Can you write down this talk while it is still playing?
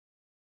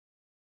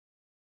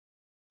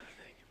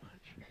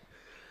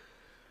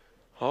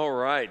All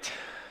right.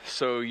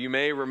 So you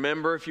may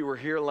remember if you were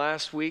here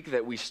last week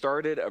that we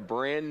started a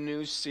brand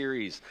new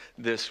series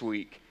this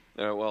week.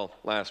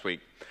 Last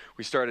week.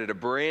 We started a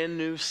brand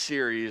new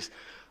series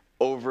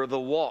over the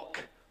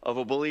walk of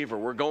a believer.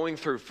 We're going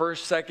through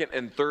 1st, 2nd,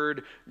 and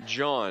 3rd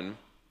John.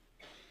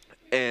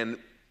 And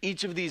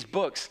each of these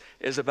books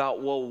is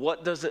about, well,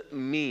 what does it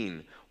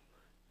mean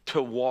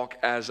to walk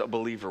as a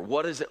believer?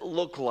 What does it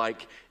look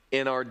like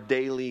in our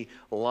daily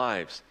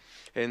lives?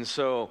 And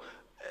so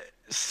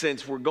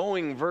since we're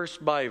going verse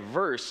by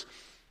verse,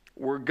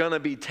 we're going to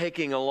be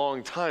taking a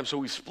long time. So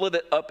we split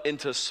it up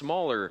into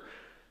smaller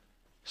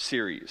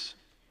series.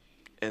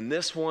 And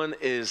this one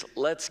is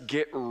Let's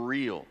Get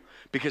Real,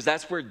 because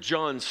that's where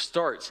John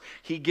starts.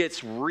 He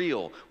gets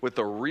real with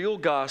the real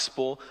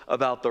gospel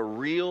about the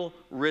real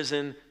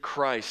risen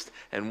Christ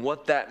and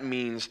what that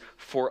means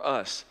for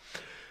us.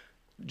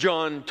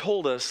 John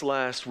told us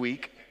last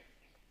week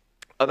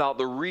about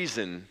the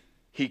reason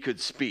he could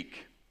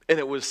speak. And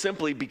it was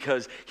simply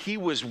because he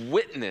was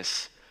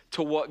witness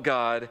to what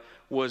God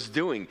was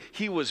doing.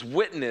 He was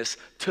witness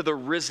to the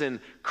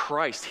risen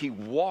Christ. He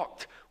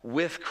walked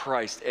with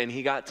Christ and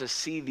he got to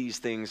see these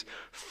things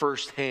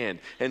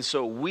firsthand. And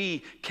so we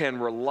can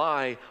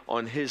rely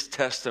on his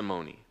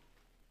testimony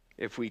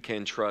if we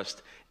can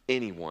trust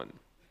anyone.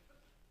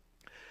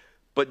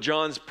 But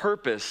John's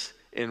purpose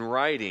in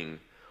writing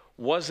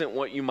wasn't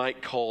what you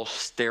might call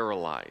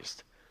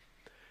sterilized.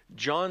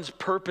 John's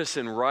purpose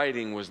in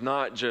writing was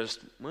not just,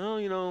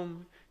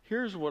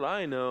 here's what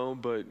I know,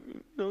 but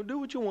do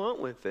what you want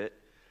with it.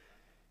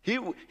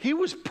 He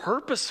was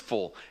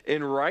purposeful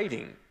in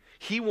writing.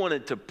 He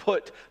wanted to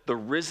put the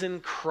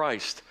risen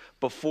Christ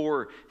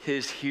before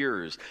his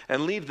hearers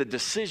and leave the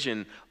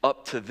decision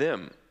up to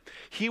them.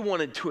 He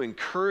wanted to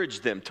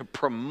encourage them to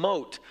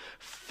promote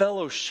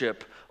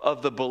fellowship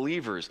of the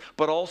believers,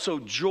 but also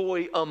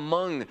joy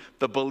among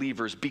the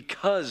believers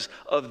because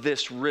of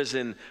this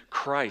risen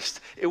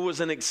Christ. It was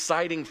an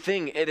exciting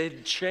thing. It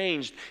had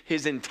changed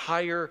his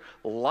entire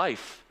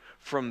life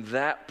from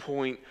that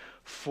point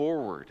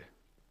forward,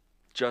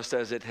 just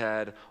as it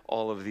had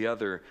all of the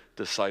other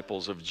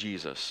disciples of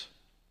Jesus.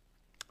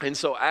 And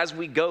so as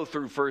we go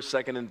through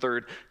 1st, 2nd, and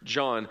 3rd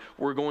John,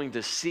 we're going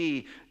to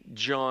see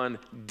John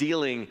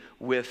dealing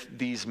with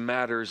these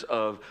matters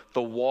of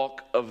the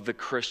walk of the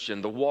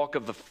Christian, the walk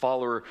of the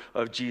follower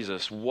of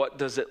Jesus. What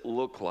does it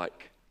look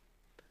like?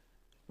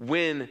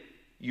 When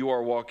you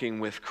are walking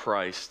with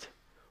Christ,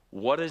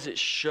 what does it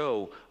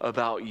show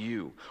about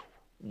you?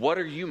 What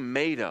are you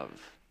made of?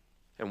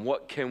 And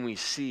what can we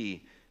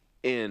see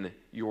in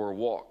your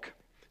walk?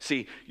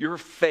 See, your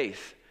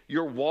faith,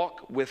 your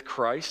walk with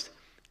Christ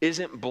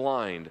isn't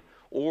blind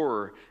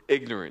or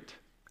ignorant,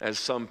 as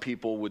some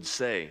people would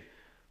say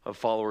of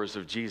followers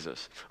of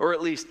Jesus. Or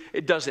at least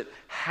it doesn't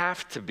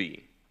have to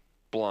be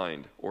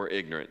blind or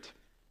ignorant.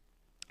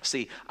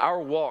 See, our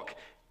walk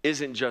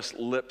isn't just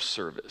lip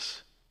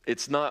service.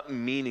 It's not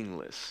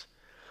meaningless.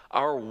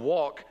 Our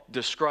walk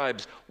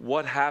describes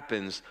what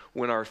happens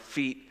when our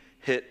feet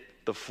hit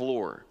the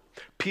floor.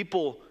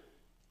 People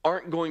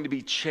aren't going to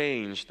be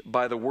changed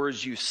by the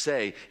words you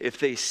say if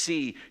they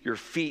see your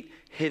feet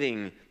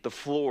hitting the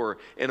floor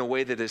in a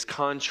way that is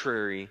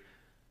contrary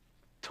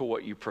to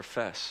what you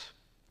profess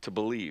to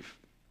believe.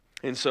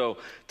 And so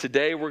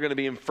today we're going to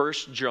be in 1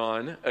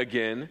 John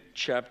again,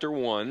 chapter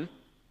 1,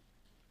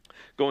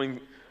 going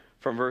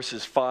from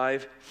verses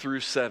 5 through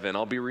 7.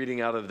 I'll be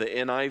reading out of the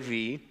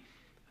NIV.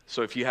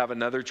 So if you have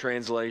another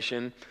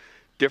translation,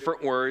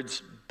 different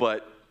words,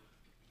 but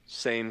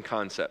same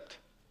concept.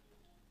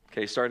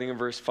 Okay, starting in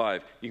verse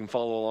 5. You can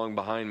follow along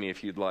behind me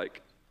if you'd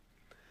like.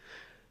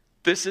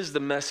 This is the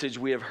message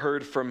we have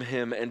heard from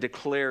him and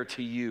declare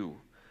to you.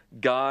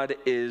 God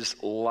is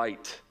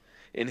light.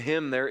 In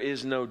him there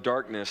is no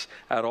darkness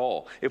at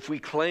all. If we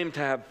claim to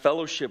have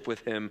fellowship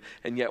with him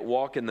and yet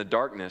walk in the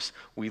darkness,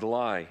 we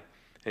lie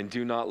and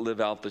do not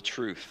live out the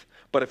truth.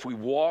 But if we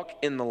walk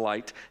in the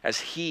light as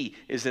he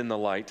is in the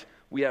light,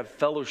 we have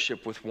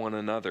fellowship with one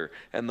another.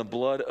 And the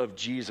blood of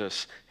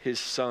Jesus, his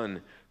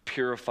son,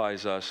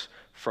 purifies us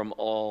from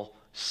all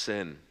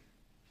sin.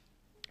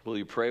 Will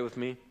you pray with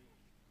me?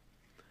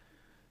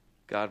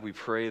 God, we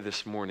pray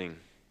this morning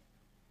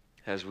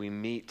as we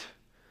meet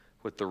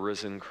with the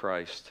risen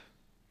Christ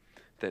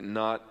that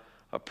not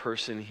a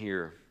person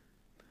here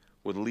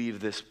would leave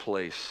this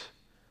place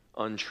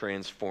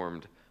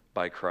untransformed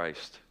by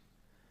Christ.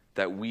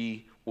 That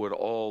we would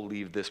all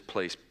leave this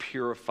place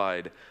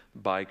purified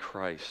by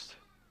Christ.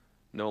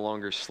 No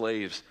longer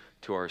slaves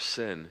to our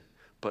sin,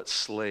 but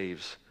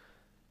slaves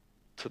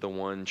to the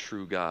one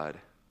true God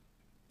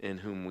in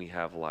whom we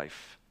have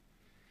life.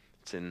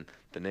 It's in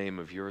the name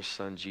of your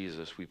Son,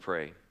 Jesus, we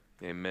pray.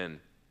 Amen.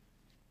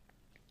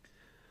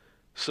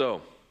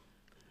 So,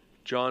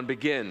 John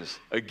begins,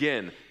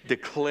 again,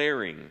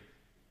 declaring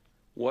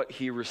what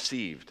he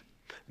received.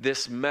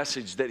 This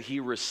message that he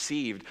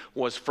received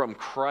was from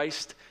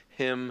Christ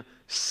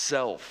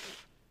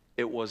himself.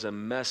 It was a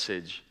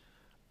message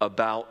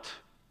about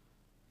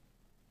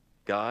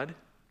God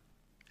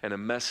and a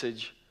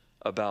message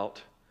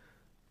about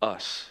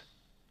us.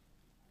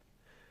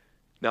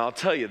 Now, I'll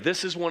tell you,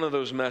 this is one of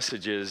those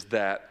messages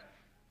that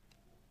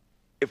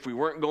if we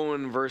weren't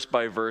going verse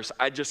by verse,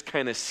 I'd just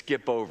kind of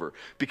skip over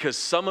because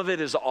some of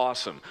it is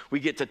awesome. We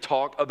get to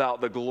talk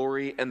about the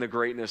glory and the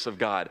greatness of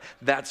God.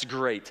 That's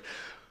great.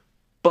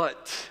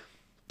 But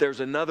there's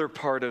another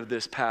part of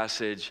this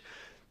passage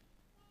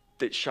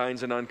that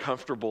shines an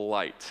uncomfortable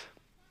light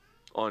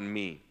on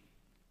me.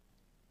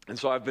 And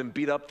so I've been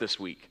beat up this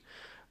week.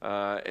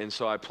 And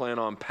so I plan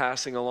on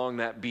passing along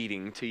that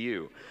beating to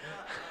you.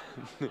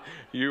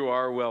 You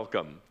are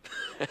welcome.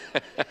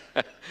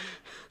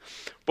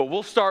 But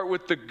we'll start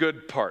with the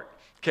good part,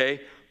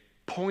 okay?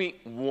 Point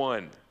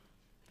one.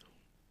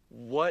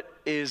 What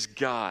is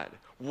God?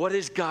 What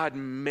is God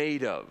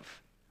made of?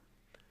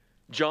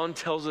 John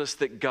tells us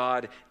that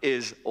God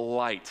is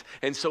light.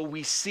 And so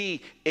we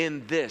see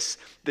in this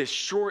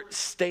short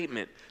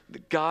statement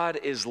that God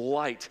is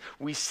light.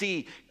 We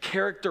see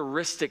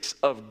characteristics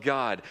of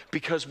God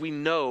because we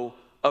know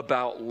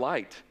about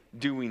light.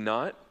 Do we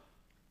not?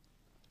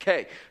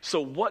 Okay,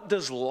 so what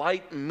does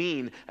light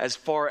mean as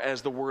far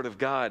as the Word of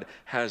God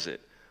has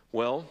it?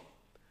 Well,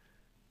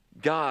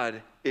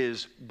 God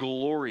is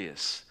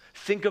glorious.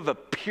 Think of a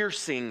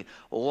piercing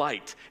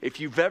light. If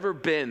you've ever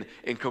been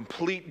in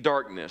complete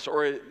darkness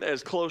or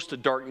as close to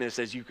darkness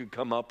as you could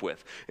come up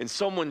with, and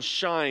someone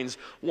shines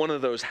one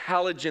of those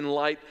halogen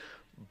light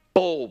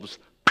bulbs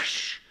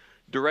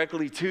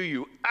directly to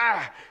you,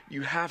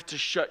 you have to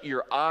shut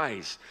your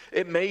eyes.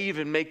 It may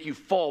even make you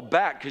fall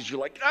back because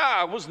you're like,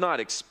 I was not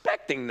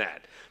expecting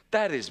that.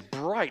 That is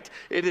bright.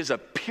 It is a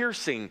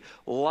piercing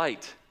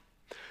light.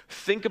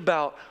 Think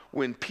about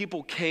when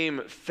people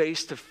came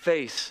face to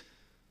face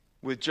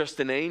with just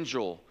an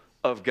angel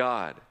of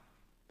God,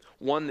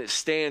 one that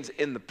stands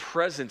in the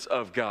presence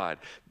of God.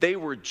 They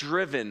were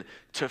driven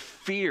to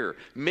fear,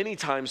 many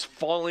times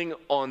falling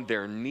on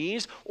their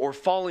knees or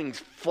falling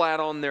flat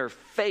on their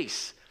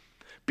face,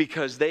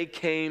 because they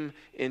came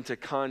into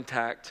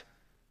contact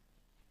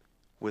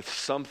with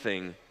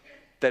something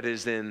that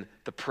is in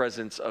the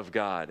presence of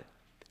God.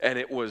 And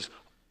it was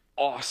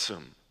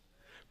awesome.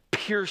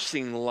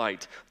 Piercing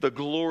light, the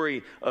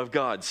glory of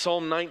God.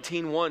 Psalm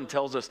 19:1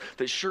 tells us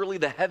that surely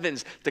the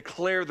heavens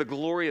declare the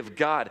glory of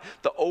God.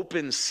 The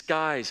open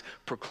skies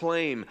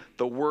proclaim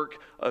the work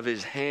of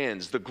his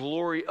hands. The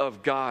glory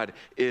of God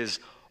is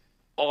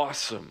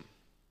awesome.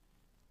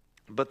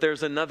 But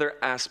there's another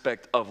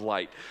aspect of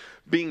light.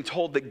 Being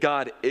told that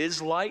God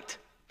is light,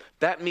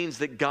 that means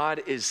that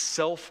God is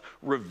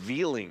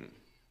self-revealing.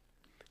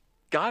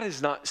 God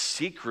is not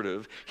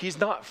secretive. He's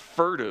not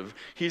furtive.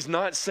 He's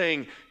not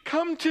saying,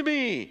 come to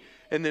me.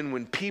 And then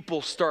when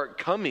people start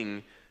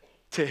coming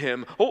to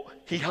him,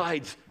 he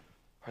hides.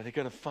 Are they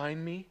going to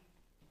find me?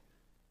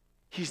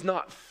 He's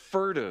not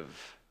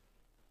furtive.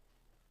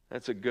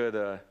 That's a good,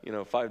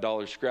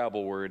 $5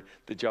 Scrabble word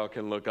that y'all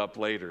can look up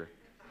later.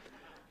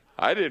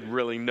 I didn't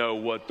really know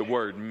what the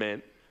word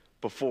meant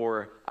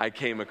before I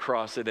came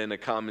across it in a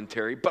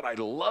commentary, but I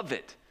love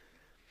it.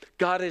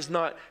 God is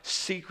not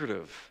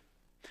secretive.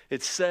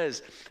 It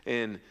says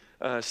in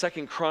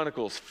 2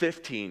 Chronicles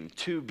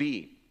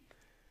 15:2b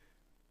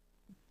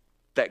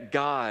that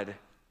God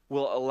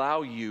will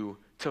allow you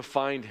to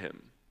find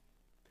him.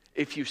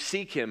 If you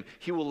seek him,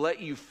 he will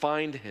let you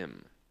find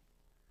him.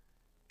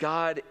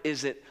 God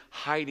isn't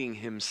hiding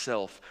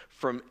himself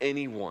from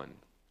anyone.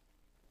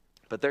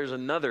 But there's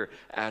another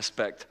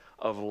aspect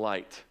of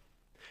light.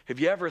 Have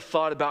you ever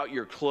thought about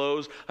your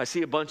clothes? I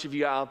see a bunch of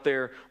you out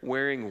there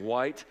wearing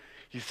white.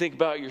 You think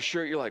about your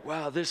shirt, you're like,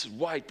 wow, this is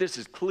white, this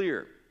is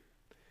clear.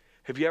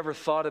 Have you ever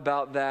thought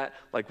about that,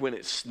 like when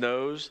it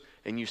snows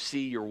and you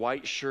see your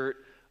white shirt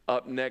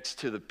up next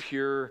to the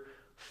pure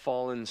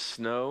fallen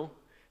snow,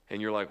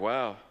 and you're like,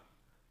 wow,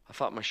 I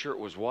thought my shirt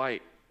was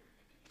white.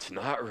 It's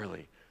not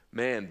really.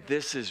 Man,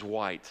 this is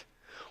white.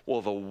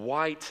 Well, the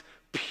white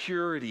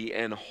purity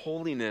and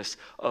holiness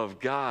of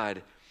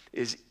God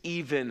is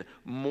even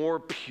more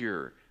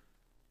pure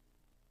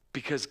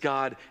because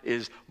God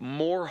is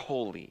more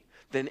holy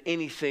than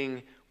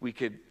anything we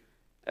could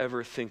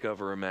ever think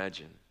of or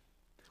imagine.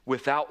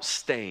 Without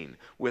stain,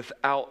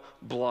 without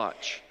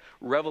blotch.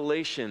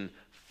 Revelation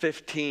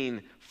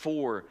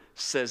 15:4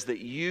 says that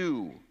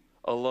you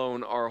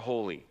alone are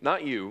holy.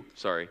 Not you,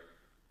 sorry.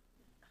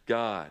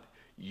 God.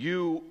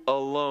 You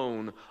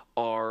alone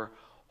are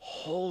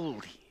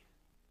holy.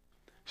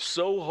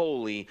 So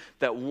holy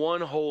that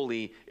one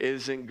holy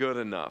isn't good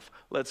enough.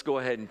 Let's go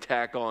ahead and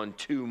tack on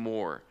two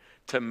more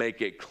to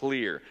make it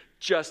clear,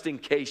 just in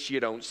case you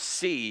don't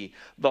see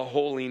the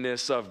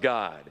holiness of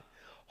God.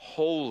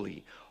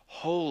 Holy,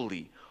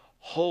 holy,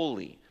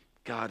 holy.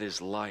 God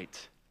is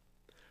light.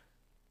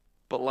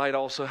 But light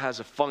also has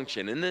a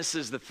function, and this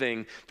is the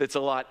thing that's a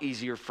lot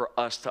easier for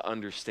us to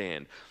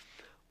understand.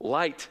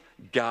 Light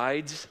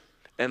guides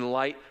and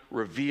light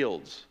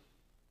reveals.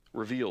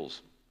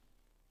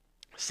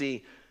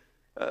 See,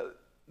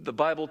 the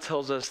Bible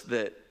tells us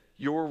that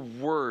your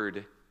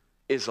word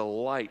is a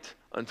light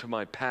unto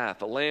my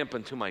path, a lamp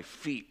unto my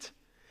feet.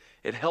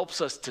 It helps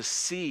us to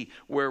see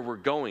where we're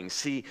going.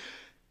 See,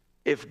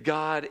 if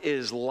God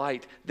is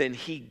light, then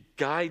he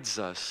guides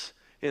us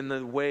in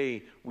the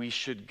way we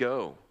should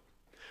go.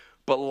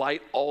 But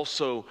light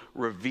also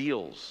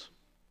reveals.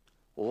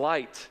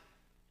 Light,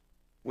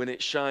 when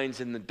it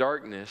shines in the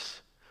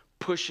darkness,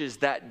 pushes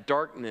that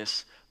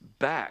darkness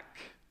back.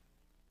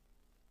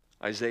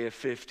 Isaiah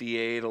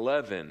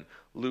 58:11,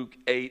 Luke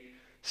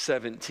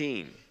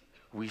 8:17.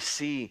 We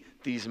see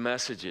these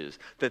messages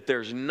that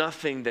there's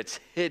nothing that's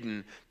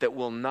hidden that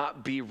will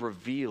not be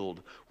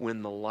revealed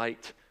when the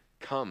light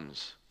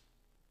comes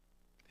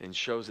and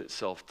shows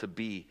itself to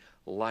be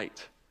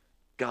light.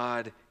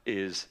 God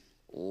is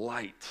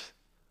light.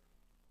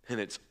 And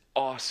it's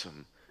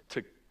awesome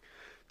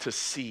to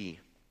see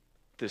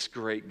this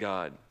great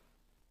God.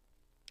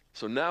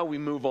 So now we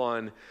move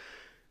on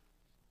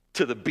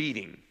to the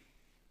beating.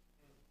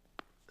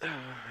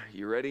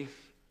 You ready?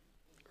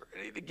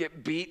 Ready to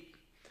get beat?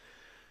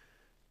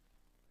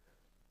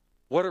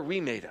 What are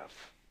we made of?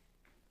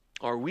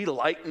 Are we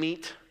light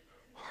meat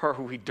or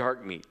are we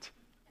dark meat?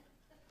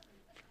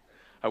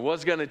 I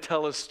was going to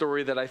tell a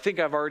story that I think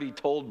I've already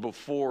told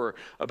before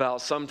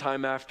about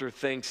sometime after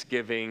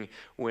Thanksgiving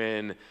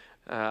when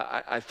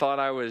I thought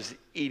I was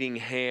eating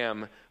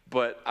ham,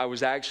 but I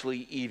was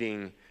actually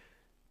eating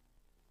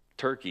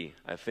turkey.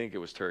 I think it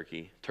was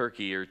turkey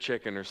or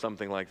chicken or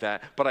something like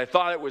that. But I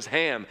thought it was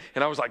ham,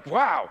 and I was like,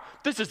 wow,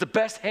 this is the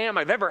best ham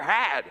I've ever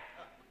had.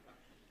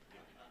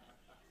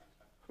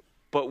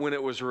 But when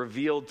it was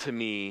revealed to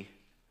me,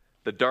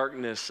 the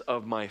darkness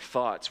of my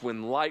thoughts,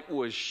 when light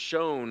was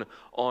shown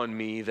on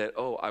me that,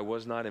 oh, I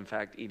was not in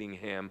fact eating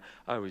ham,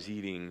 I was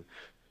eating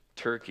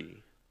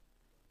turkey.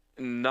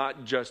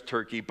 Not just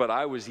turkey, but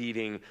I was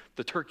eating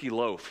the turkey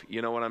loaf.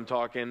 You know what I'm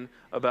talking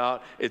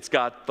about? It's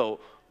got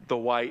the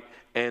white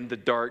and the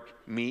dark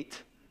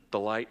meat, the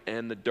light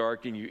and the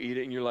dark, and you eat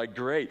it and you're like,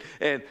 great.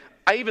 And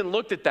I even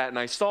looked at that and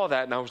I saw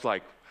that and I was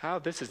like, wow,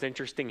 this is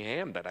interesting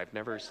ham that I've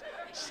never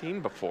seen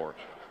before.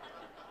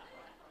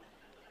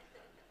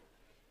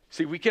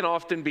 See, we can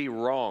often be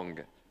wrong,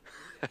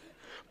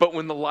 but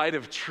when the light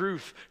of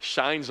truth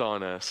shines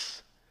on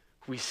us,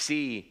 we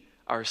see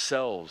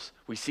ourselves.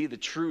 We see the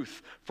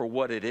truth for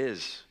what it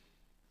is.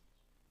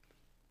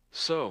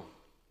 So,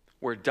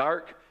 where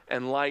dark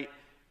and light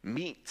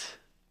meet,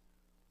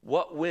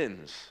 what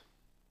wins?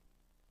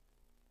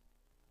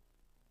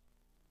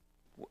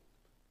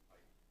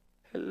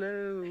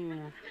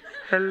 Hello.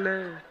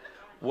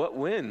 What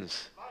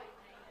wins?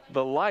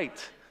 The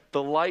light.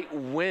 The light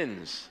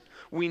wins.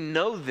 We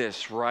know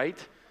this, right?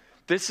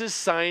 This is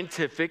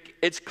scientific.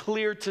 It's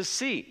clear to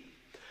see.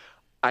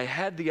 I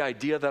had the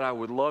idea that I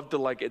would love to,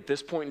 like, at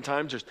this point in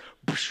time, just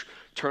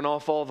turn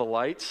off all the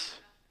lights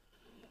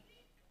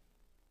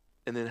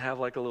and then have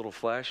like a little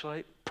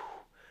flashlight.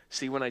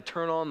 See, when I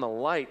turn on the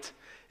light,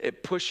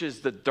 it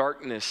pushes the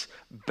darkness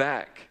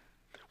back.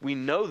 We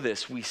know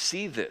this. We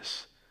see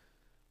this.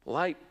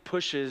 Light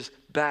pushes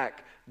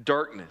back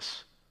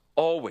darkness,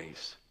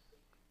 always.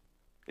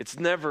 It's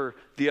never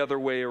the other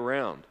way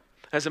around.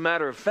 As a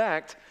matter of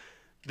fact,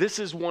 this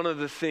is one of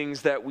the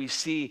things that we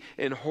see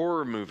in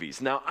horror movies.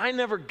 Now, I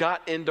never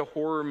got into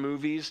horror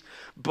movies,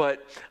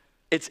 but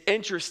it's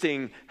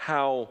interesting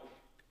how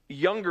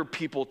younger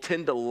people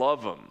tend to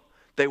love them.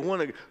 They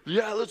want to,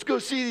 let's go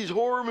see these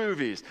horror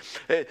movies.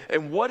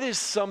 And what is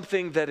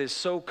something that is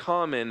so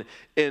common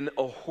in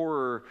a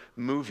horror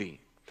movie?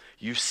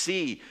 You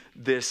see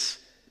this,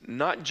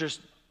 not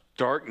just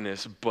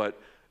darkness, but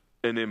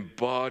an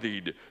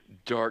embodied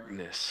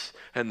darkness.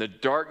 And the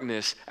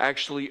darkness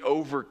actually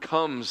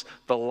overcomes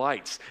the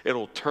lights.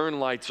 It'll turn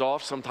lights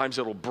off. Sometimes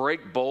it'll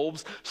break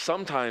bulbs.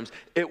 Sometimes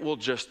it will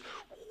just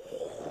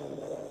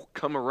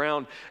come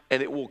around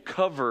and it will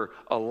cover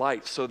a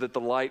light so that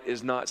the light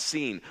is not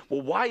seen.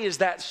 Well, why is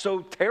that so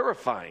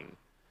terrifying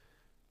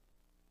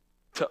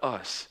to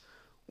us?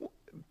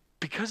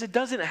 Because it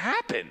doesn't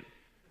happen,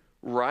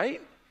 right?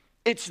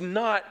 It's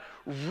not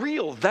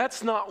real.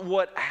 That's not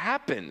what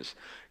happens.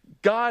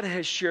 God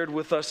has shared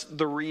with us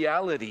the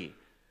reality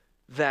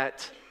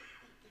that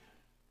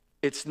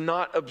it's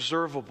not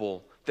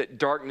observable that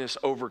darkness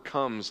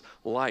overcomes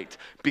light,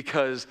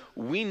 because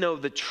we know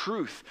the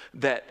truth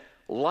that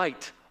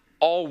light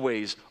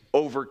always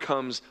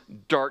overcomes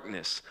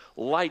darkness.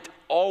 Light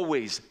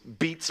always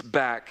beats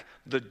back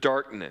the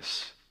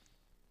darkness.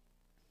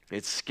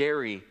 It's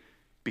scary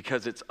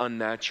because it's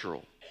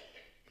unnatural.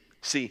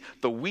 See,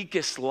 the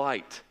weakest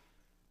light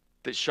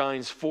that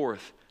shines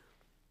forth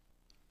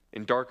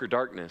in darker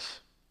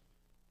darkness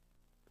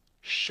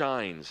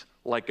shines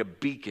like a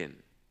beacon.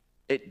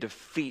 It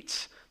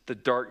defeats the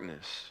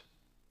darkness.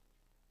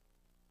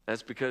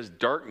 That's because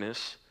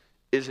darkness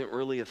isn't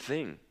really a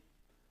thing.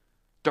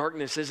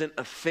 Darkness isn't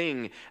a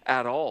thing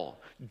at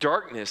all.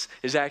 Darkness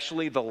is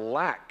actually the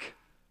lack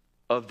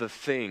of the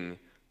thing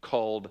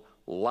called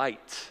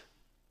light.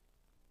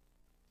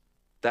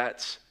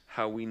 That's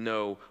how we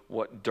know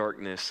what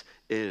darkness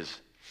is.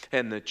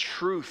 And the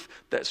truth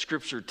that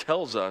Scripture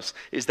tells us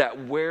is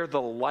that where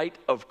the light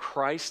of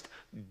Christ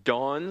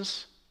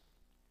dawns,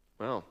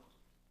 well,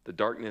 the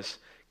darkness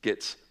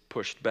gets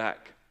pushed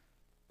back.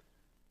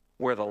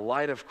 Where the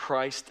light of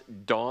Christ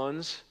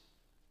dawns,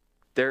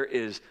 There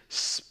is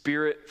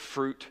spirit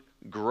fruit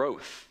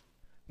growth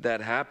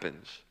that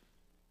happens.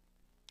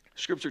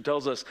 Scripture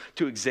tells us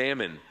to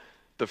examine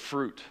the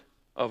fruit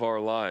of our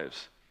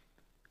lives.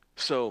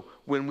 So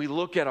when we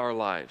look at our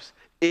lives,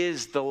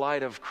 is the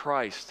light of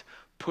Christ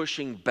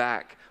pushing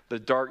back the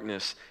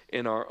darkness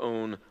in our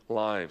own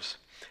lives?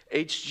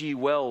 H.G.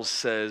 Wells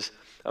says,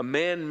 "A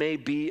man may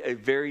be a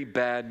very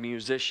bad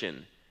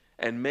musician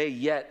and may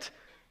yet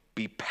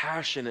be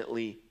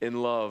passionately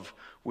in love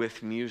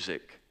with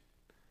music."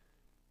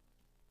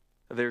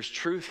 There's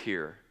truth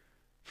here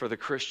for the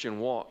Christian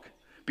walk,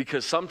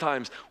 because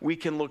sometimes we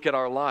can look at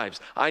our lives.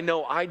 I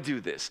know I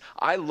do this.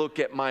 I look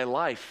at my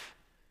life,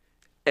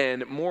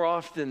 and more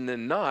often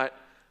than not,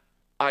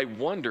 I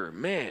wonder,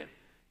 man,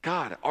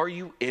 God, are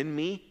you in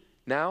me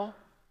now?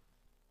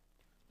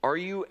 Are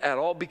you at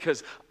all?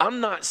 Because I'm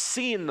not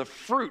seeing the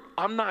fruit.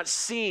 I'm not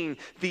seeing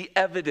the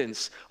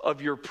evidence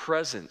of your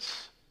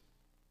presence.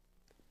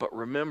 But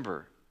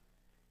remember,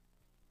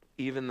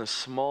 even the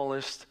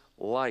smallest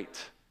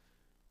light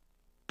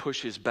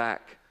pushes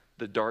back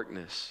the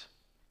darkness.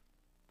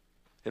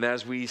 And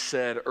as we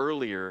said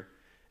earlier,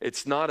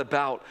 it's not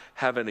about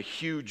having a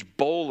huge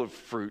bowl of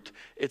fruit.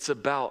 It's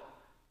about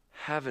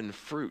having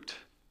fruit.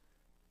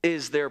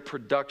 Is there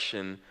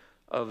production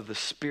of the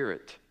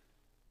Spirit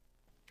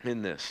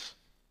in this?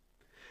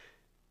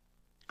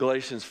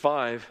 Galatians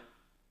 5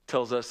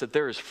 tells us that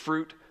there is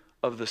fruit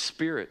of the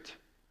Spirit.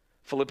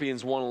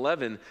 Philippians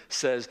 1:11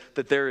 says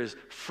that there is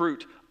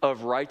fruit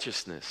of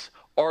righteousness.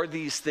 Are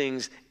these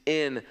things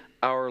in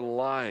our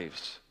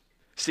lives?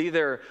 See,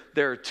 there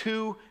are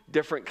two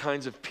different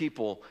kinds of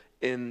people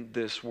in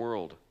this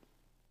world.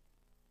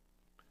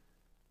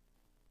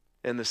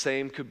 And the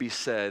same could be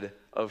said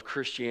of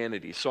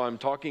Christianity. So I'm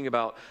talking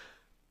about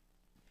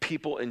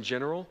people in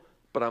general,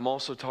 but I'm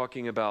also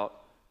talking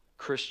about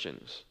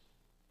Christians.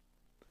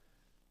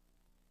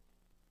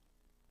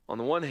 On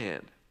the one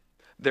hand,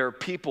 there are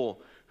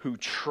people who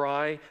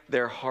try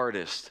their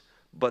hardest,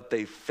 but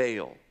they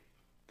fail.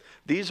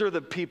 These are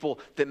the people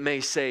that may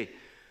say,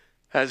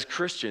 as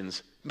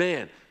Christians,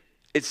 man,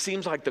 it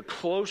seems like the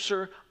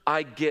closer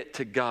I get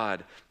to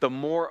God, the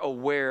more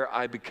aware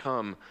I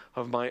become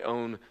of my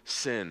own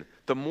sin,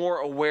 the more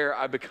aware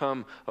I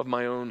become of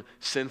my own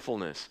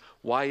sinfulness.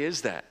 Why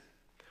is that?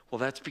 Well,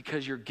 that's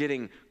because you're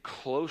getting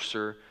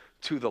closer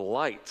to the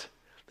light,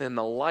 and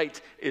the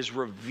light is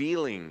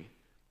revealing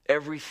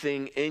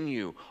everything in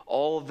you,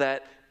 all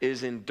that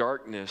is in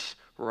darkness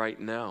right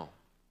now.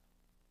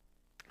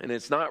 And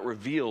it's not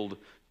revealed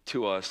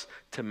to us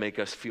to make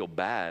us feel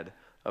bad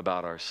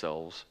about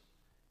ourselves.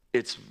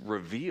 It's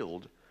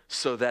revealed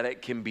so that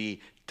it can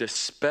be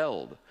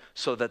dispelled,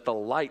 so that the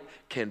light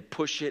can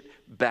push it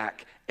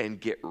back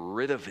and get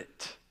rid of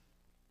it.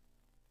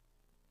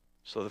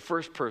 So the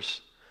first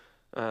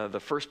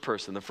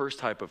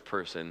type of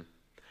person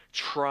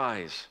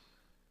tries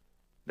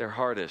their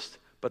hardest,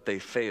 but they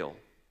fail.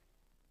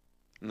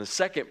 And the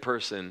second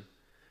person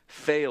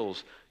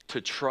fails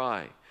to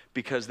try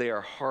because they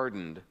are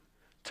hardened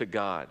to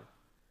God.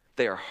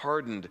 They are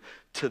hardened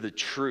to the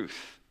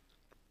truth.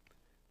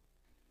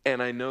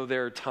 And I know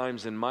there are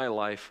times in my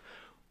life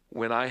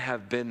when I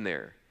have been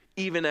there.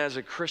 Even as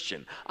a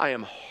Christian, I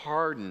am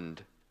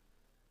hardened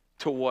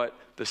to what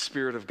the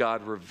Spirit of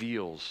God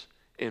reveals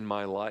in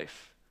my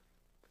life.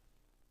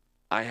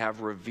 I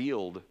have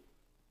revealed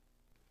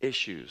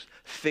issues,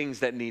 things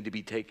that need to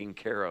be taken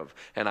care of,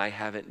 and I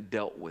haven't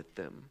dealt with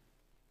them.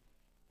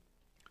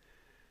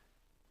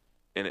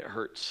 And it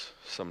hurts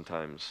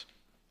sometimes.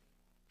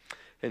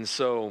 And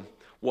so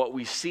what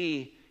we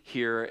see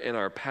here in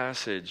our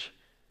passage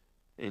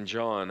in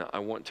John, I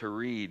want to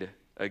read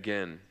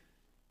again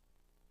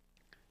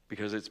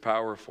because it's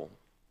powerful.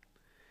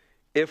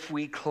 If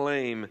we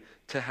claim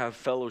to have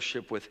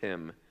fellowship with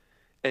him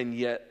and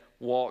yet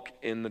walk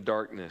in the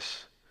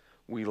darkness,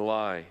 we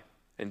lie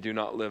and do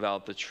not live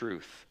out the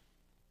truth.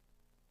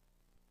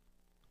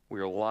 We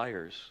are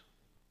liars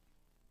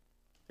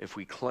if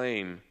we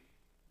claim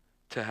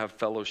to have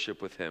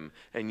fellowship with him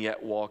and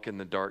yet walk in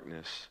the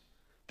darkness.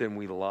 Then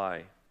we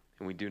lie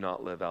and we do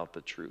not live out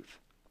the truth.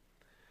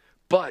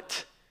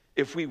 But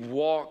if we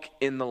walk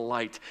in the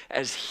light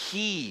as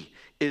he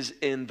is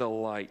in the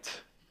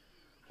light,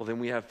 well, then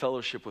we have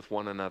fellowship with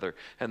one another,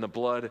 and the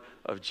blood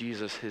of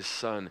Jesus, his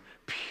Son,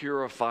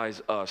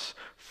 purifies us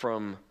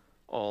from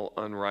all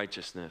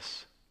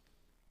unrighteousness.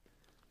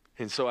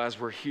 And so as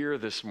we're here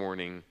this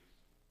morning,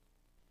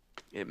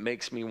 it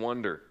makes me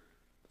wonder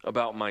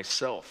about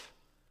myself.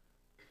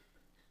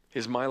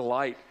 Is my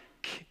life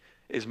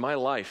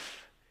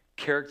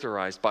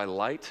characterized by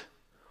light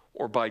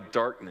or by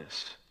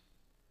darkness?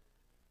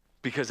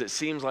 Because it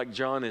seems like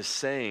John is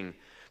saying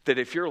that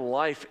if your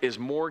life is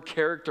more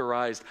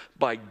characterized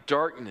by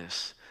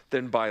darkness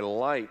than by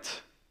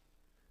light,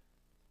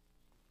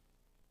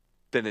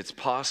 then it's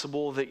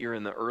possible that you're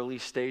in the early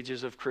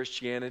stages of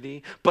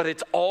Christianity, but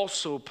it's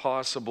also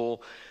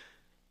possible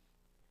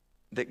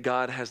that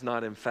God has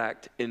not, in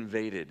fact,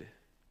 invaded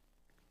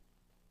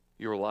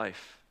your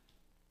life.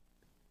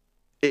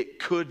 It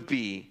could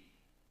be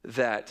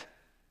that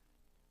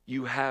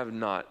you have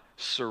not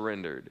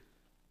surrendered.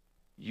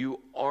 You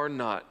are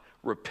not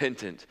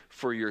repentant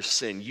for your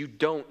sin. You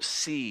don't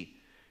see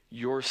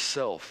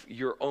yourself,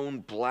 your own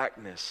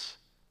blackness,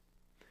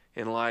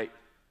 in light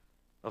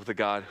of the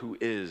God who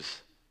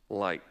is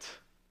light.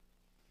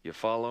 You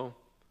follow?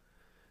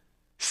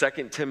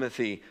 2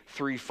 Timothy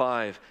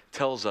 3:5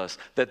 tells us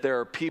that there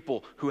are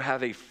people who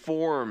have a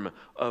form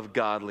of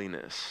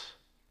godliness,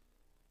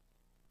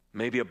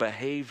 maybe a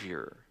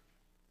behavior,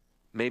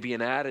 maybe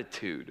an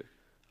attitude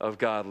of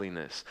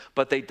godliness,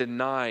 but they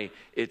deny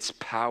its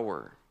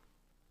power.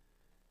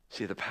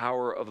 See, the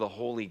power of the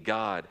holy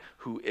God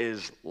who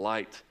is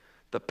light,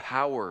 the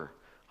power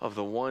of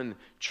the one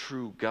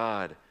true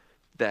God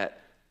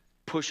that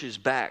pushes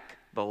back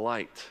the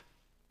light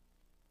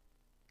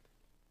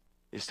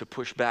is to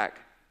push back,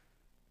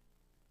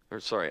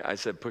 I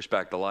said push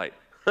back the light,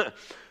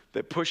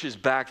 that pushes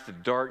back the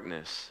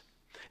darkness,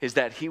 is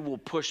that he will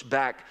push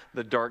back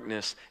the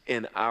darkness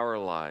in our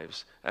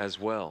lives as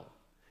well.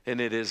 And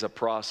it is a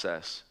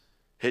process.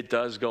 It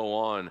does go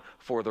on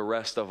for the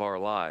rest of our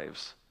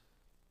lives.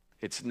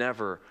 It's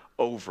never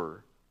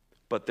over,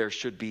 but there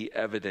should be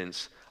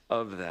evidence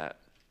of that.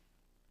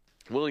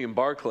 William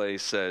Barclay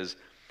says,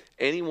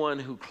 anyone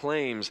who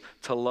claims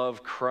to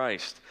love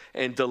Christ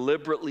and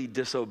deliberately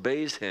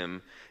disobeys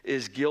him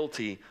is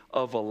guilty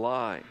of a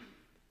lie.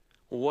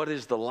 What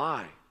is the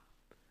lie?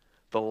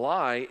 The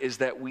lie is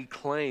that we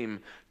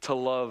claim to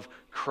love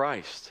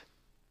Christ.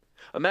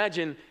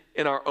 Imagine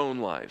in our own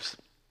lives.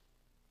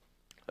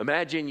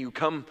 Imagine you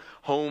come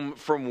home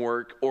from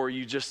work, or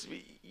you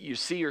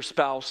see your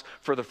spouse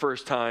for the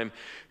first time,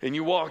 and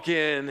you walk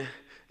in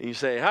and you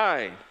say,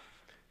 hi.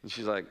 And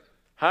she's like,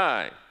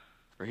 hi.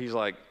 Or he's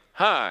like,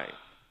 hi.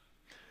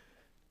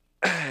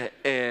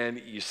 And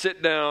you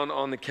sit down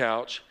on the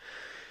couch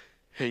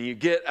and you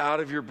get out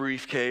of your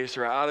briefcase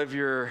or out of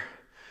your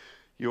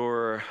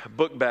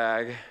book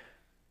bag,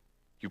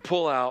 you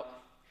pull out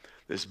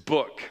this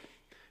book.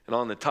 And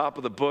on the top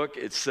of the book,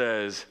 it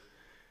says,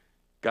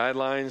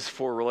 Guidelines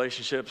for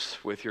Relationships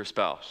with Your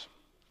Spouse.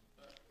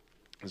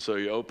 And so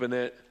you open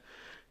it,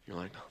 you're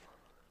like,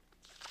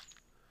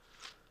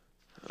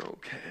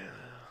 okay.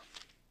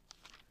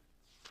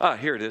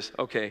 Here it is.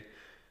 Okay.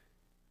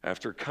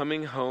 After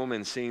coming home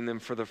and seeing them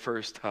for the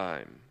first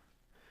time,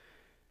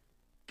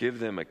 give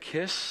them a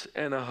kiss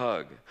and a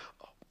hug.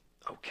 Oh,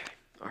 okay.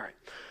 All right.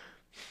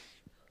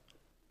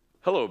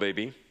 Hello,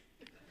 baby.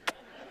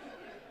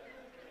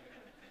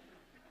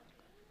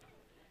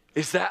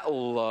 Is that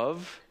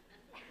love?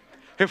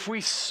 If we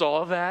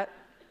saw that,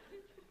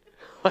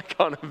 like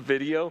on a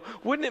video,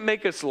 wouldn't it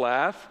make us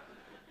laugh?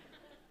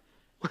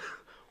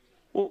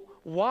 Well,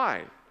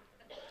 why?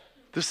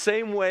 The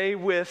same way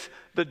with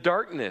the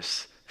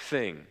darkness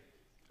thing.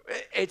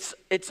 It's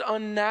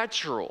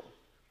unnatural.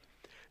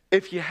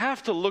 If you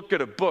have to look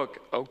at a book,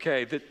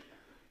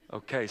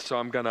 so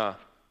I'm gonna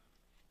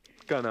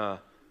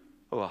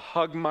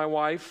hug my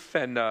wife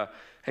and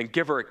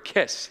give her a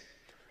kiss,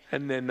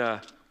 and then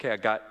I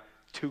got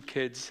two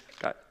kids.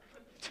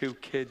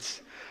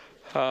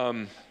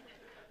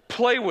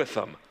 Play with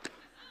them.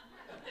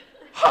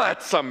 Oh,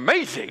 that's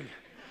amazing.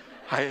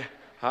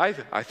 I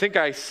think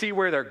I see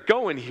where they're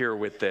going here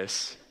with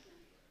this.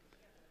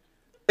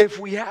 If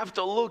we have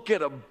to look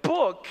at a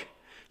book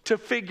to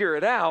figure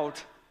it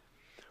out,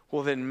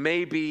 well, then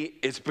maybe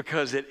it's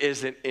because it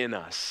isn't in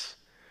us.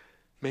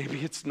 Maybe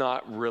it's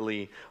not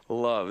really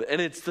love.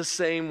 And it's the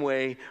same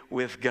way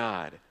with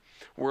God.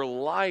 We're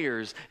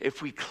liars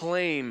if we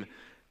claim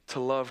to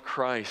love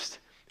Christ,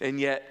 and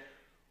yet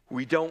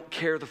we don't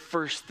care the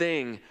first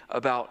thing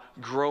about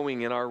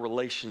growing in our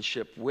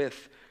relationship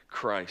with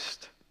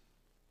Christ.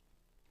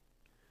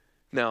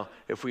 Now,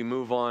 if we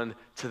move on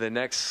to the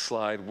next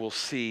slide, we'll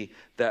see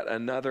that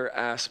another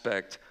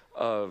aspect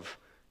of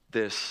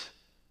this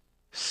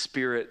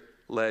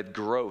Spirit-led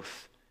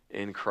growth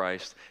in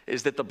Christ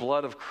is that the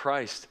blood of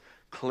Christ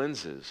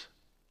cleanses.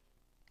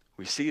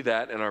 We see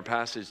that in our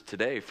passage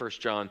today, 1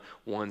 John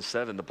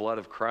 1:7, the blood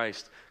of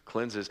Christ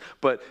cleanses.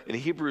 But in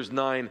Hebrews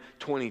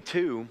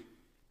 9:22,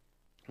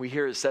 we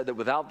hear it said that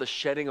without the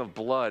shedding of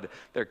blood,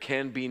 there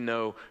can be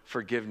no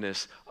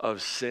forgiveness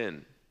of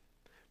sin.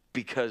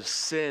 Because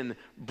sin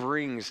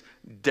brings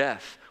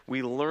death.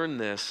 We learn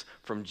this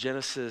from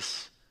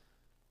Genesis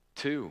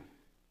 2.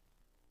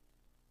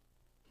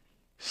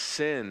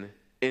 Sin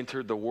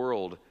entered the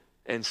world,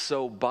 and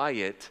so by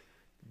it,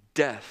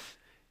 death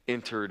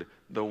entered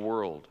the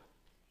world.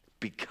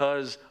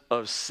 Because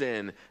of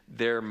sin,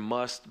 there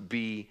must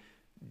be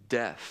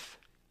death.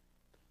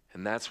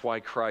 And that's why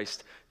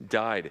Christ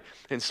died.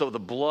 And so the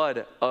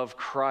blood of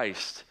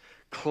Christ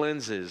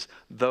cleanses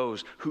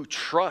those who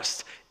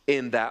trust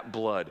in that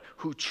blood,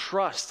 who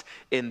trust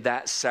in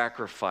that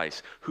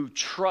sacrifice, who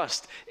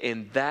trust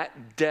in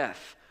that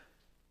death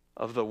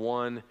of the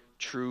one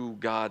true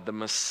God, the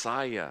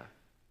Messiah,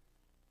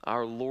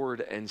 our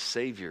Lord and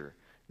Savior,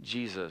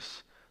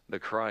 Jesus the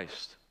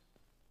Christ.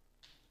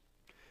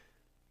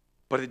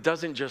 But it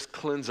doesn't just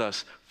cleanse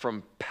us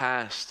from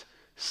past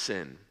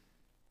sin.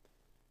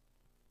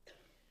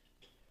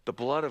 The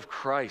blood of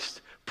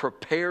Christ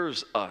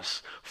prepares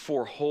us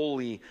for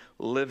holy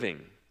living.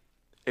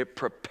 It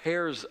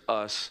prepares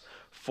us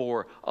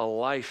for a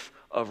life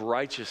of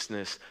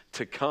righteousness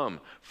to come.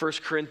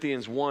 1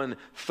 Corinthians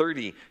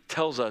 1:30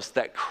 tells us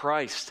that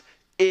Christ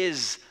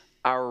is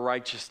our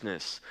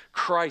righteousness.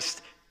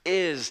 Christ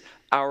is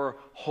our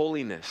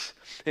holiness.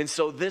 And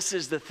so this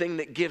is the thing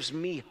that gives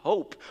me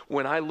hope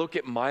when I look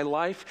at my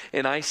life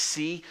and I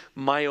see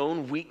my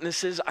own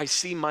weaknesses, I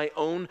see my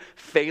own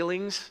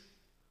failings.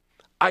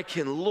 I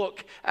can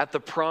look at the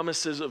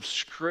promises of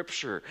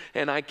Scripture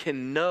and I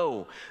can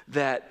know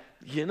that,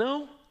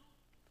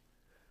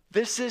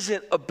 this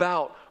isn't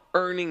about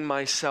earning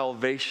my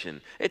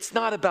salvation. It's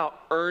not about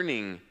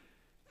earning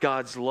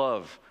God's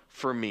love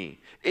for me.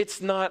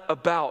 It's not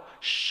about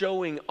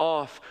showing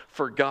off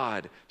for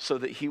God so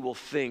that He will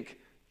think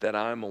that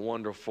I'm a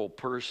wonderful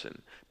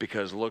person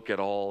because look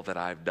at all that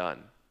I've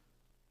done.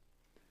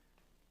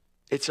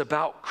 It's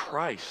about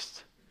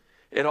Christ.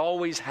 It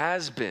always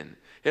has been.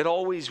 It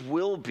always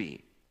will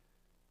be.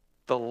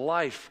 The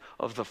life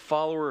of the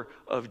follower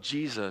of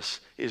Jesus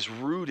is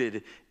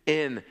rooted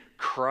in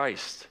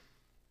Christ.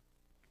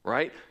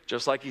 Right?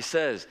 Just like he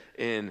says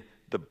in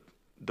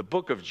the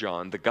book of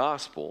John, the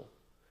gospel,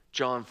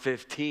 John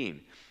 15.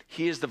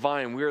 He is the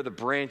vine, we are the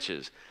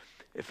branches.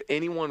 If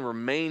anyone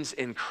remains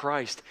in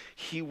Christ,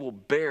 he will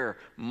bear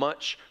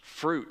much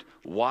fruit.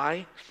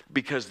 Why?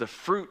 Because the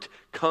fruit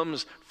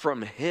comes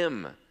from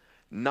Him,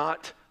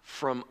 not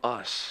from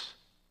us.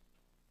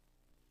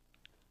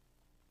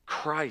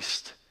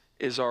 Christ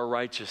is our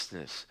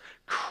righteousness.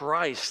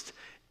 Christ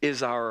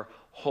is our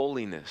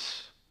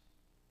holiness.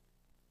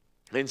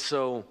 And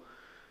so,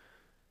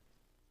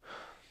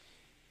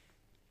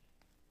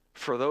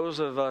 for those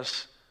of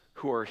us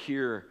who are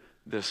here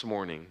this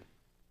morning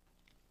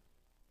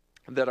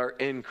that are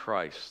in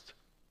Christ,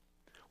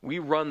 we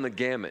run the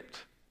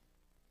gamut.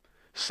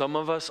 Some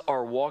of us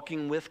are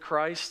walking with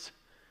Christ.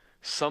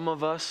 Some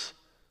of us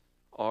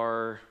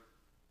are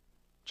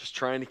just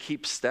trying to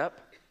keep step.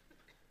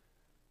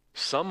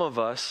 Some of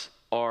us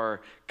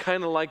are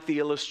kind of like the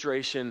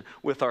illustration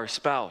with our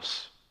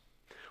spouse.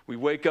 We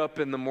wake up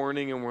in the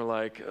morning and we're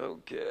like,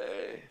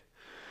 okay,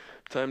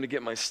 time to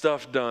get my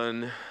stuff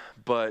done,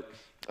 but,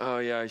 oh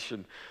yeah, I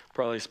should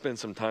probably spend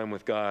some time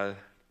with God.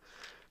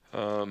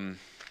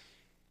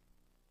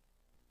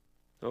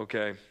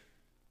 Okay,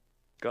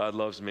 God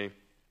loves me.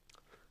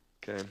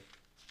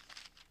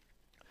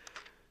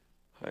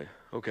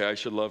 Okay, I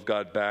should love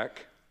God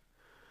back.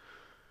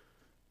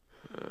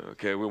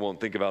 Okay, we won't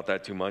think about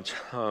that too much.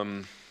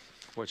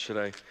 What should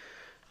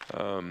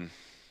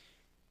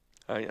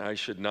I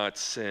should not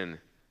sin.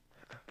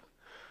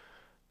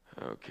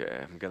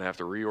 Okay, I'm going to have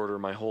to reorder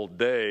my whole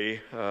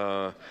day.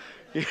 How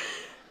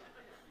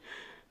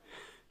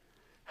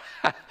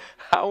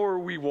are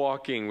we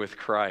walking with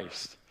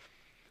Christ?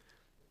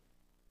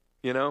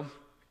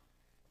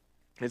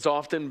 It's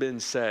often been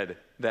said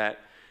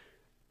that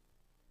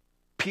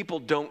people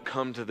don't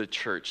come to the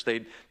church.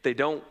 They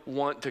don't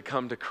want to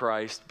come to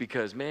Christ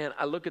because, man,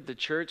 I look at the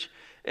church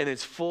and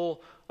it's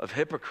full of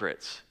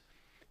hypocrites.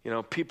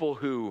 People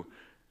who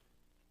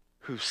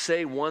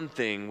say one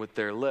thing with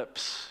their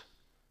lips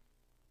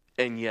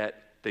and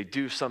yet they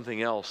do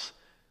something else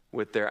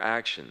with their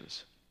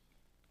actions.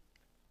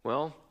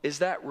 Well, is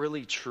that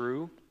really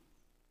true?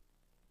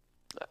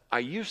 I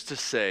used to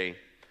say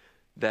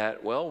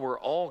that, we're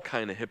all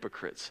kind of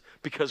hypocrites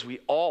because we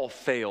all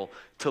fail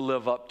to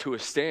live up to a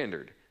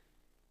standard.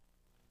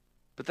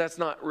 But that's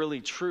not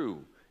really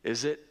true,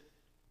 is it?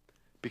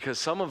 Because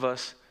some of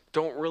us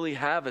don't really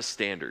have a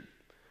standard.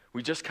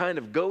 We just kind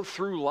of go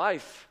through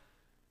life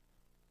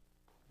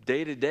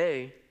day to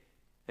day,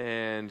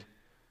 and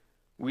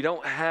we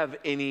don't have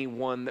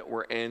anyone that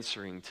we're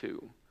answering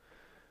to.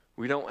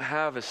 We don't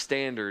have a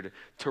standard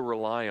to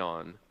rely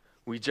on.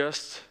 We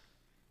just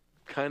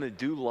kind of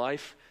do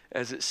life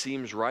as it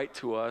seems right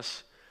to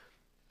us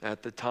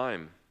at the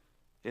time,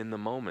 in the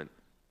moment.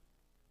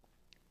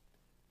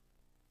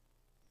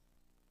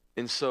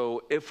 And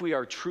so, if we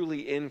are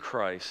truly in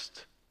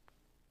Christ,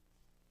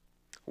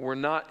 we're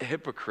not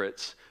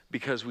hypocrites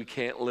because we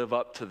can't live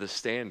up to the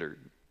standard.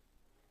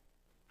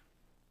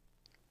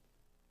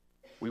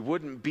 We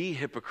wouldn't be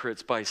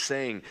hypocrites by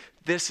saying,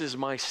 this is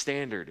my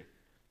standard,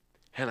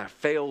 and I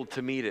failed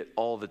to meet it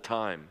all the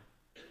time.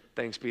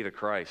 Thanks be to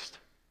Christ.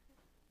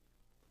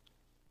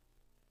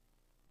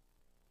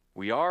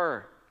 We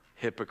are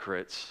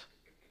hypocrites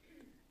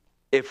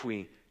if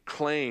we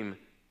claim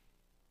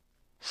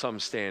some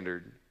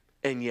standard,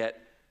 and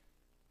yet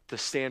the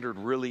standard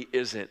really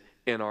isn't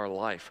in our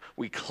life.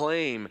 We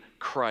claim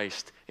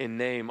Christ in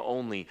name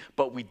only,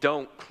 but we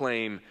don't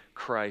claim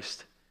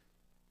Christ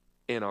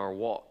in our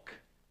walk,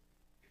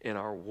 in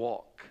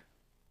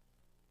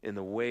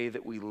the way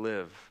that we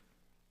live.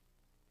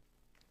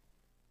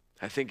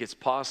 I think it's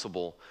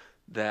possible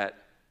that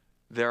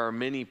there are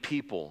many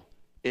people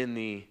in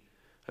the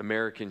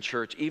American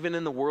church, even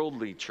in the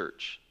worldly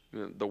church,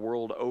 the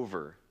world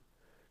over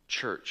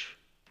church,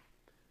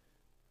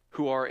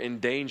 who are in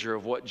danger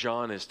of what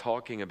John is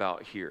talking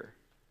about here.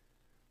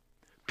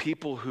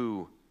 people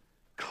who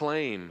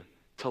claim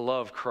to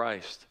love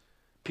Christ,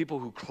 people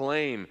who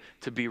claim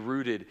to be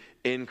rooted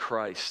in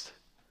Christ,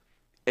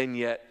 and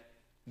yet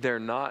they're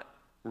not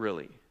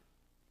really.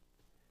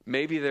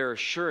 Maybe their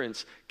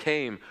assurance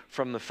came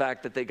from the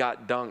fact that they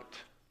got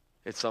dunked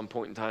at some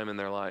point in time in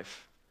their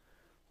life.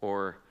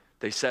 Or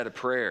they said a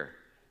prayer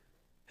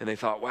and they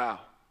thought, wow,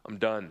 I'm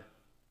done.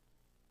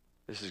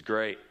 This is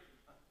great.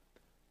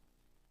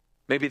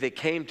 Maybe they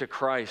came to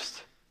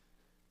Christ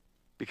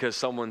because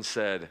someone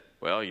said,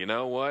 well, you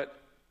know what?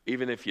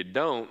 Even if you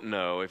don't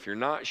know, if you're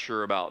not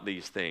sure about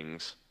these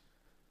things,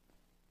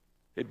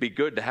 it'd be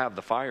good to have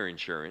the fire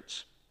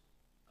insurance.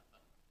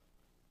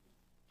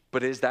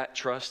 But is that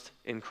trust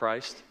in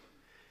Christ?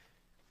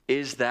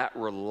 Is that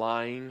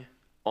relying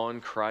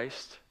on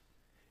Christ?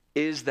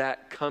 Is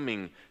that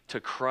coming to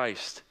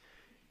Christ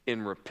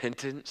in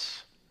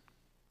repentance?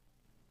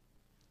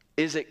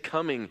 Is it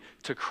coming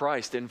to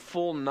Christ in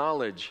full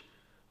knowledge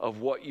of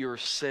what your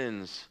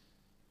sins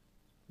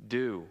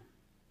do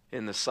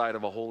in the sight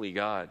of a holy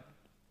God?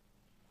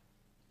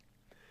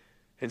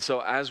 And so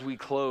as we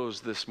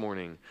close this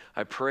morning,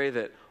 I pray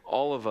that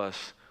all of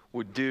us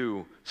would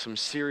do some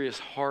serious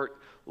heart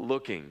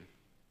looking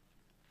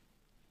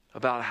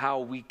about how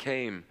we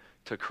came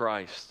to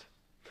Christ.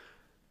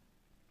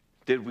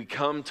 Did we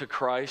come to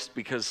Christ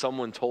because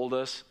someone told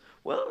us,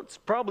 well, it's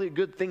probably a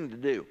good thing to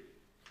do,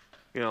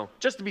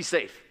 just to be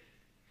safe?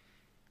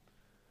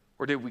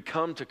 Or did we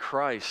come to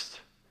Christ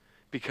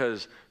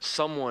because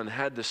someone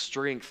had the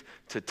strength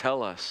to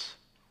tell us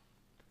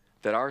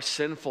that our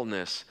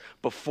sinfulness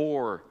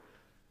before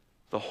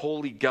the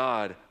holy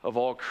God of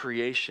all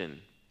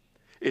creation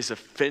is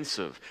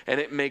offensive, and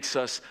it makes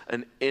us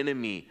an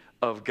enemy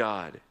of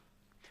God?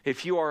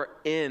 If you are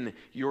in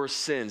your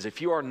sins,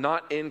 if you are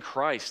not in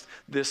Christ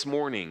this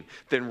morning,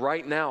 then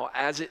right now,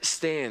 as it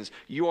stands,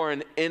 you are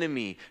an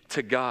enemy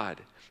to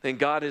God. And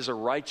God is a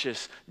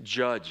righteous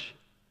judge,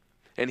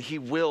 and He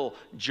will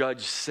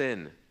judge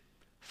sin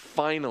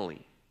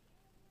finally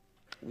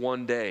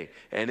one day,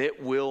 and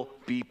it will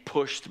be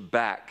pushed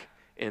back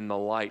in the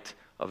light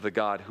of the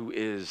God who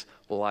is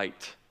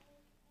light.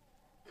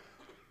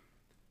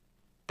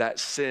 That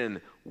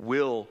sin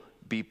will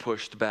be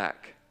pushed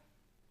back.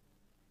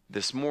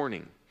 This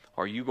morning,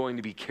 are you going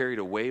to be carried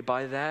away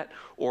by that?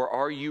 Or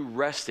are you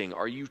resting?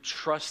 Are you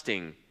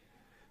trusting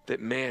that,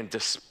 man,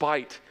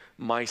 despite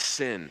my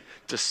sin,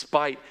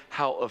 despite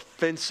how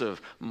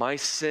offensive my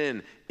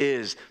sin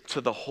is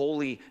to the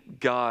holy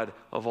God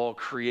of all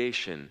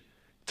creation,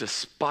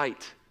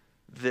 despite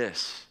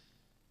this,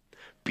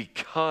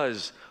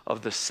 because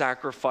of the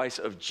sacrifice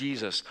of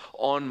Jesus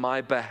on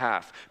my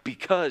behalf,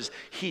 because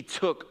He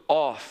took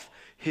off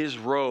His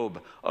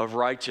robe of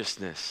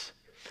righteousness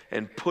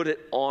and put it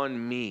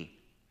on me,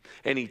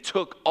 and He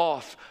took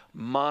off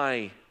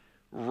my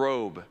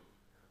robe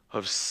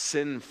of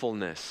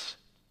sinfulness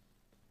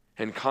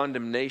and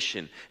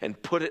condemnation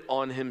and put it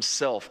on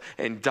Himself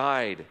and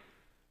died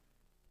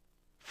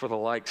for the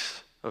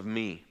likes of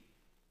me.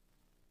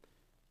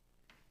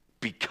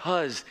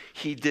 Because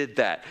He did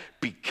that,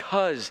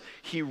 because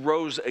He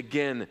rose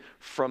again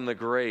from the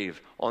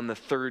grave on the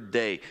third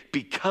day,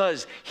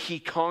 because He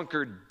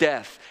conquered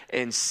death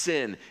and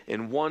sin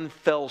in one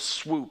fell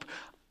swoop,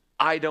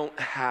 I don't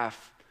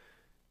have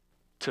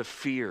to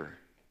fear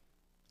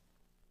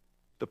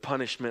the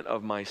punishment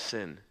of my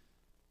sin.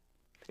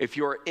 If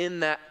you're in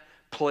that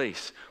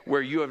place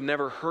where you have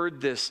never heard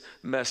this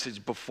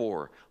message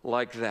before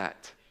like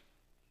that,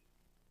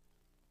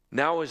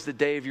 now is the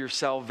day of your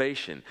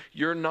salvation.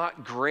 You're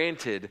not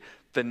granted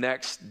the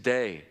next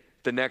day,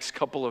 the next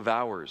couple of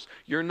hours.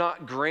 You're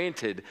not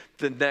granted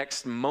the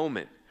next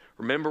moment.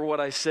 Remember what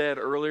I said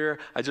earlier?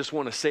 I just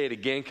want to say it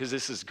again because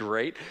this is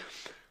great.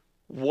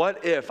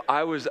 What if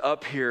I was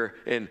up here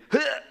in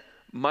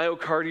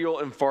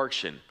myocardial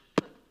infarction?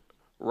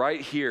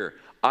 Right here,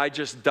 I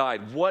just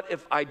died. What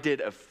if I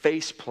did a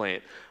face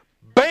plant?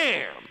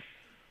 Bam!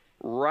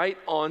 Right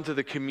onto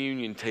the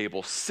communion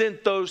table,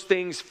 sent those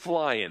things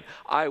flying.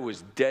 I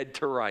was dead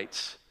to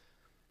rights.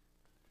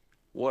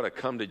 What a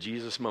come to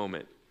Jesus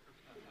moment.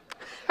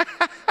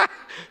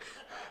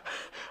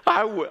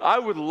 I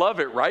would love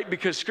it, right?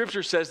 Because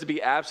Scripture says to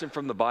be absent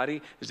from the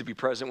body is to be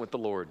present with the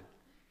Lord.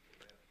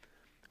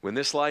 When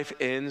this life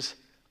ends,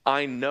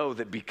 I know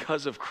that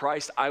because of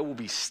Christ, I will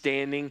be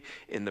standing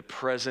in the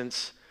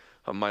presence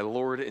of my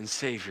Lord and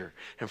Savior.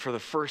 And for the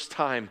first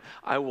time,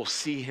 I will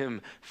see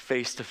Him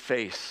face to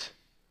face.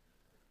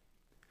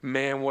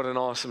 Man, what an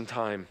awesome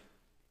time.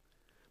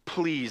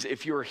 Please,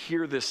 if you're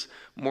here this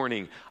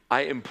morning,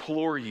 I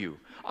implore you,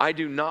 I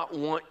do not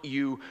want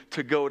you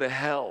to go to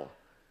hell.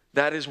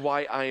 That is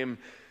why I am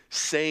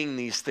saying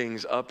these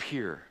things up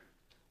here.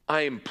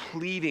 I am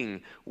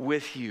pleading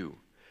with you.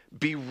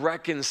 Be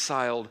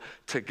reconciled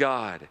to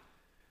God.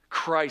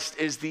 Christ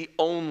is the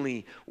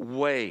only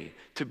way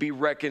to be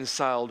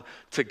reconciled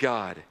to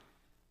God.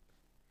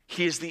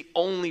 He is the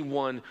only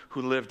one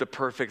who lived a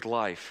perfect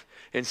life.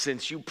 And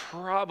since you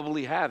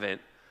probably haven't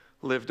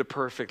lived a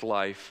perfect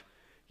life,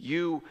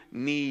 you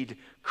need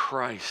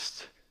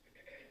Christ.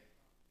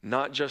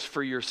 not just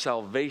for your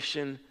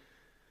salvation,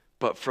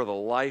 but for the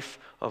life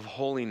of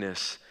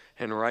holiness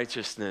and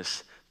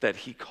righteousness that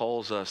he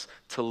calls us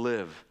to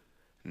live,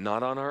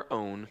 not on our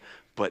own,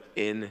 but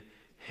in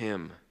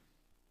him.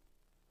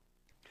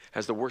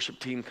 As the worship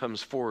team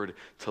comes forward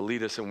to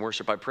lead us in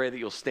worship, I pray that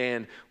you'll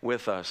stand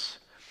with us.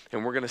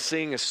 And we're going to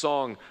sing a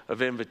song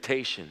of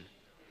invitation.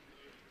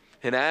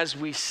 And as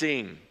we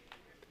sing,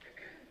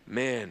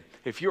 man,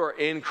 if you are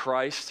in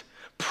Christ,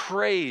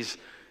 praise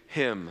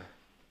him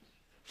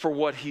for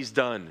what he's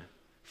done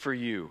for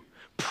you.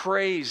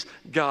 Praise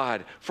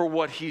God for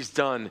what he's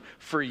done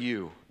for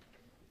you.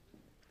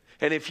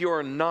 And if you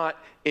are not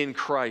in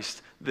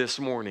Christ this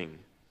morning,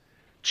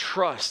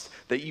 trust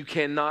that you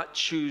cannot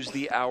choose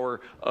the hour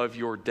of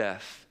your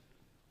death.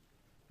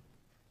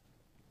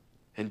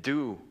 And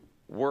do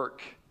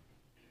work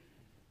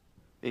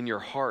in your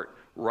heart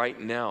right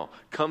now.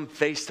 Come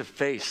face to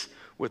face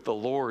with the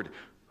Lord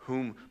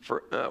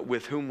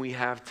with whom we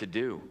have to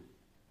do.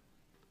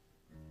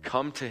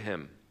 Come to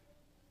him.